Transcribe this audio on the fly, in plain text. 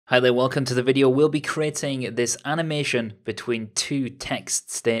Hi there, welcome to the video. We'll be creating this animation between two text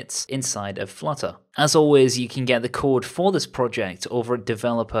states inside of Flutter. As always, you can get the code for this project over at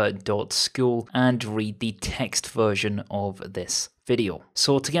developer.school and read the text version of this video.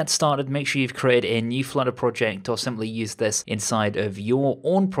 So to get started, make sure you've created a new Flutter project or simply use this inside of your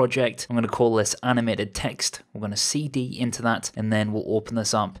own project. I'm going to call this animated text. We're going to CD into that and then we'll open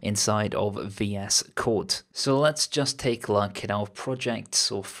this up inside of VS Code. So let's just take a look at our project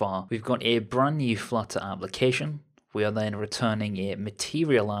so far. We've got a brand new Flutter application. We are then returning a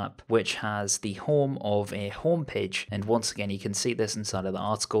material app which has the home of a home page, and once again you can see this inside of the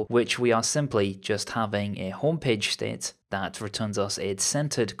article, which we are simply just having a home page state that returns us a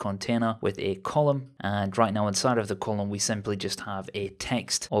centered container with a column, and right now inside of the column we simply just have a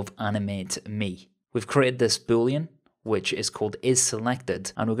text of animate me. We've created this boolean which is called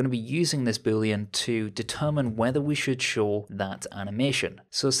isSelected, and we're going to be using this boolean to determine whether we should show that animation.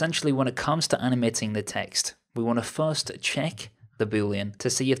 So essentially when it comes to animating the text, we want to first check the boolean to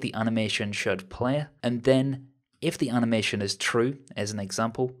see if the animation should play, and then if the animation is true, as an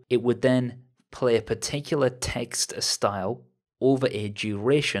example, it would then play a particular text style over a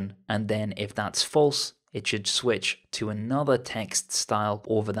duration, and then if that's false, it should switch to another text style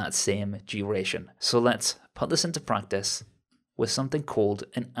over that same duration. So let's put this into practice with something called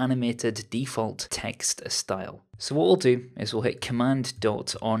an animated default text style. So what we'll do is we'll hit command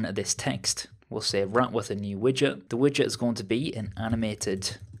dot on this text. We'll say wrap with a new widget. The widget is going to be an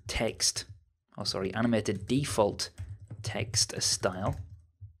animated default text style.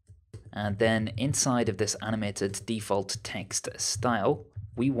 And then inside of this animated default text style,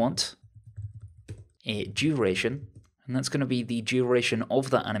 we want a duration, and that's going to be the duration of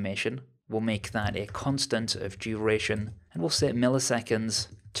that animation. We'll make that a constant of duration, and we'll say milliseconds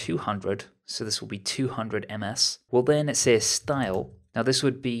 200, so this will be 200 ms. We'll then say style. Now this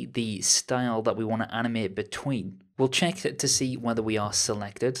would be the style that we want to animate between. We'll check it to see whether we are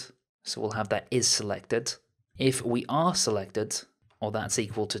selected, so we'll have that is selected. If we are selected, or that's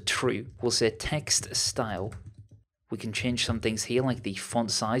equal to true, we'll say text style. We can change some things here, like the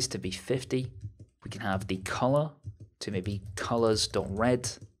font size to be 50. We can have the color to maybe colors.red.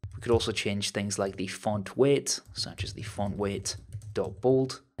 We could also change things like the font weight, such as the font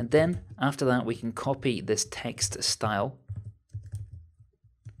weight.bold. And then after that we can copy this text style,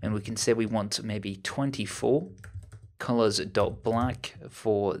 and we can say we want maybe 24, colors.black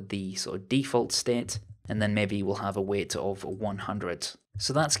for the sort of default state, and then maybe we'll have a weight of 100.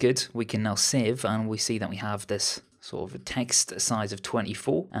 So that's good. We can now save, and we see that we have this sort of text size of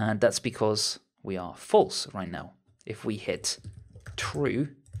 24, and that's because we are false right now. If we hit true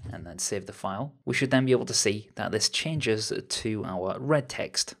and then save the file, we should then be able to see that this changes to our red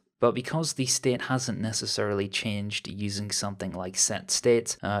text. But because the state hasn't necessarily changed using something like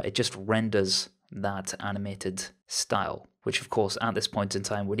setState, it just renders that animated style, which of course at this point in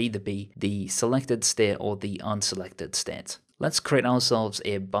time would either be the selected state or the unselected state. Let's create ourselves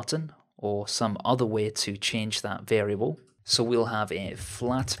a button or some other way to change that variable. So we'll have a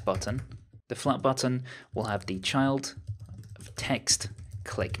flat button. The flat button will have the child of text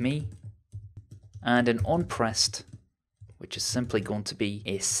click me, and an onPressed, which is simply going to be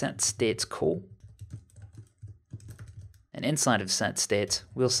a setState call. And inside of setState,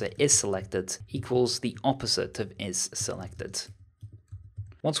 we'll say isSelected equals the opposite of isSelected.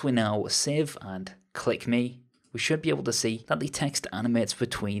 Once we now save and click me, we should be able to see that the text animates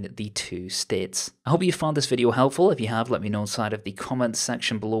between the two states. I hope you found this video helpful. If you have, let me know inside of the comments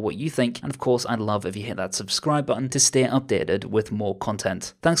section below what you think. And of course, I'd love if you hit that subscribe button to stay updated with more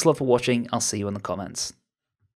content. Thanks a lot for watching. I'll see you in the comments.